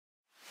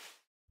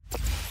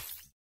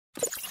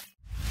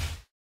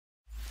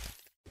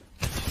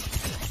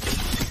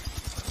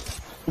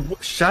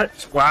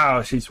Shut.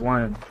 Wow, she's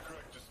one.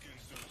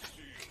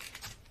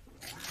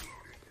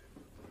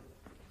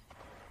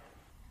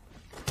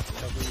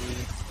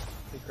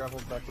 Take grapple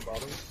back to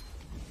bottom.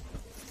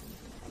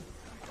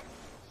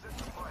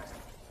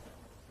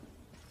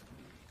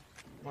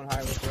 One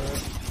high with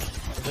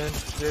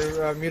Revenge.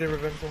 You're muted,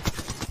 Revengeful.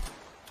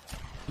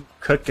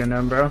 Cooking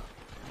them, bro.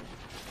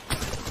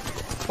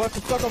 Fuck,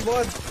 I'm stuck on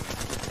blood.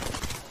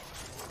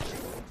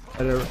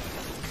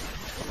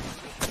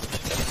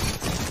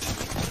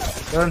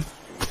 Done.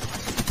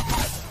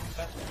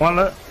 One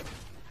left.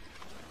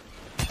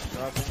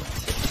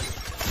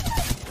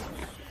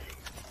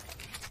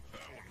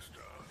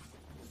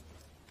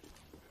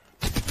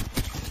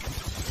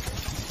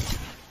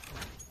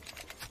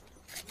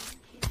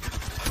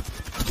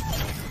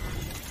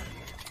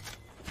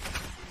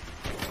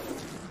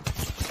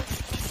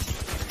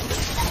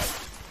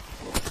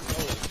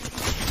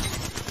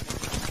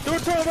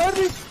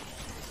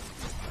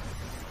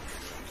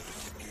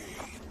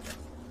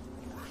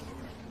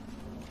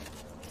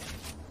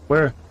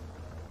 Where?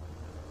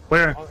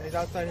 Where? Oh, he's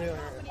outside here,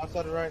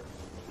 outside the right.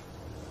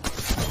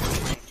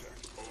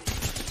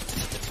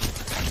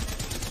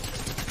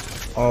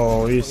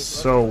 Oh, he's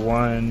so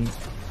one.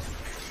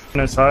 On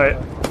his height.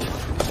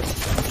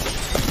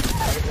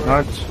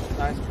 Knocked.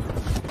 Nice.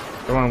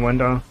 Go on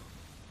window.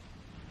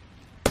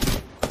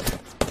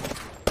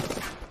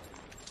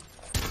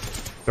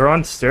 They're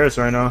on stairs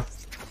right now.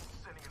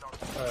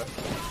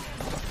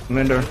 I'm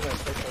in there.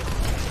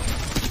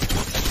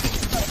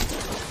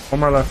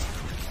 One more left.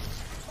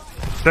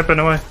 Stepping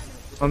away.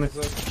 On me.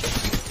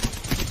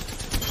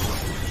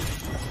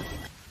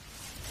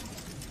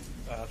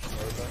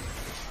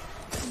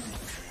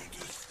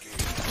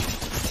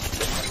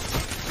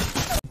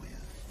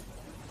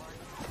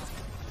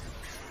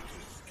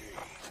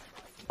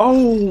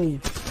 Oh!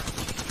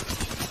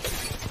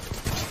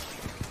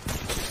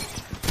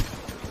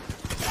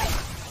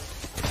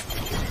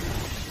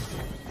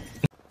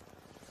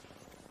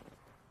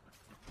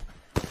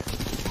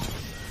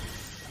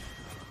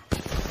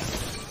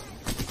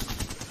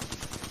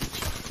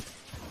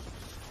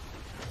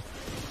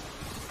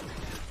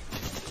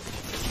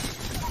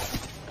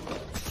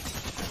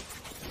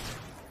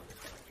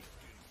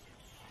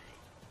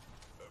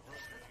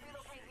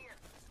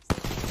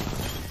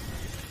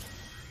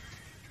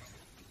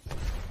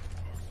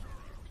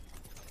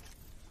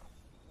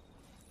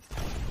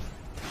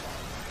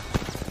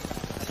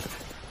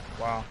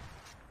 Wow.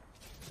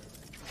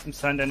 I'm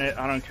sending it,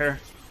 I don't care.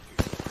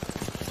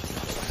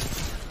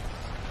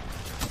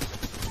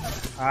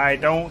 I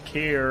don't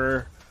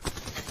care.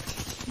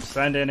 I'm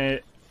sending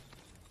it.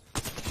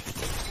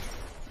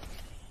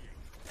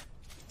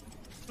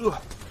 Ugh.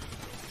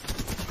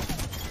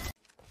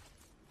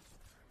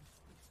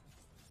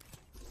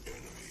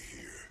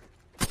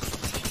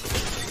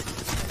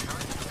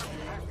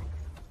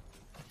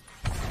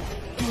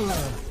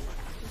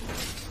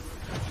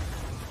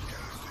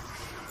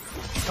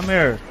 Come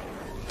here.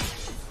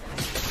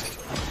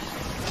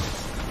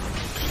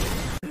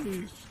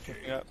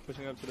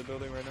 Pushing up to the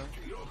building right now.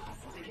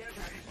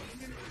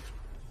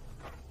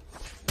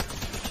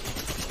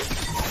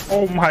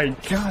 Oh my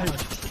god.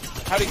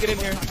 How'd he get in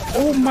here?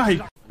 Oh my.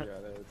 Yeah, there's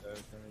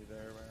gonna be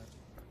there, man.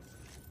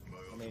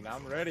 I mean,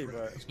 I'm ready,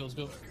 but. Let's go, let's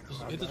go.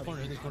 Hit this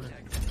corner, hit this corner.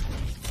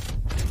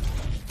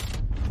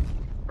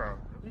 Bro.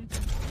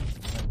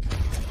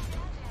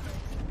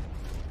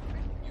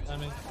 I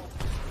mean.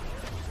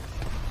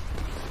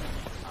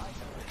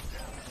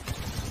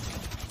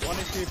 1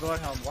 HP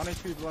Bloodhound, 1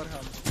 HP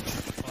Bloodhound.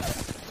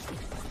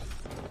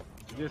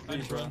 Just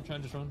Trying to run,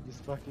 trying to run.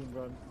 Just fucking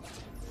run.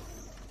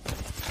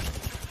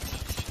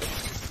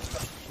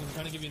 I'm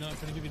trying to give you enough,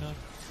 trying to give you enough.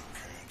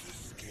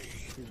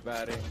 He's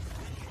batting.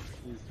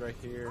 He's right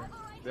here.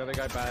 The other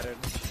guy batted.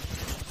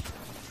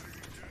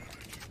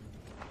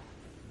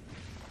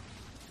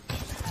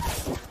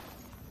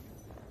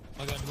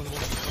 I got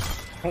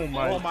him.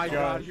 Oh my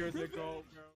god. Here's the goal.